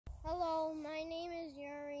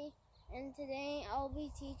I'll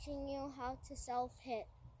be teaching you how to self-hit.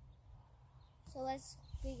 So let's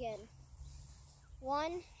begin.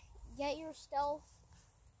 1, get yourself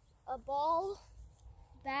a ball,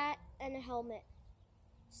 bat, and a helmet.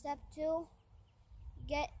 Step 2,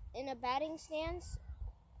 get in a batting stance.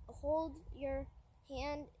 Hold the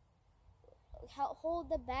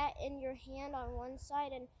bat in your hand on one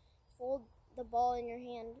side and hold the ball in your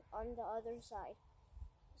hand on the other side.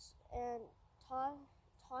 And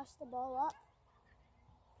toss the ball up.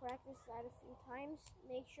 Practice that a few times.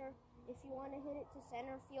 Make sure if you want to hit it to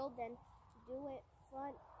center field, then do it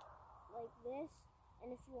front like this. And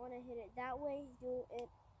if you want to hit it that way, do it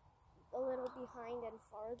a little behind and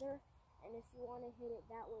farther. And if you want to hit it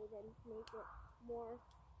that way, then make it more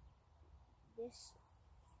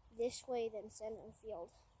this way than center field.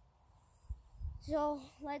 So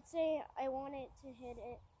let's say I wanted to hit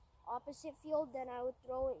it opposite field, then I would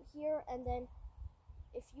throw it here, and then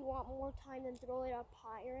if you want more time, then throw it up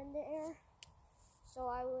higher in the air. So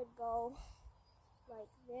I would go like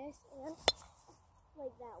this and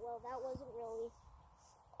like that. Well, that wasn't really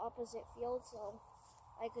opposite field, so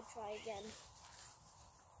I could try again.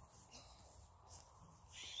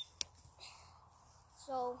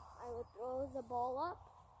 So I would throw the ball up,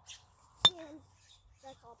 and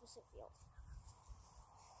that's opposite field.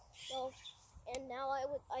 So, and now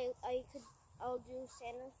I'll do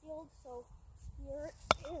center field. So here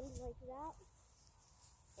and like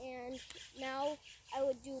that. And now I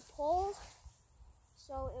would do pull.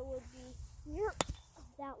 So it would be here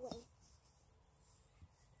that way.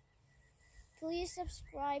 Please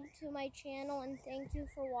subscribe to my channel and thank you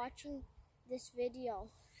for watching this video.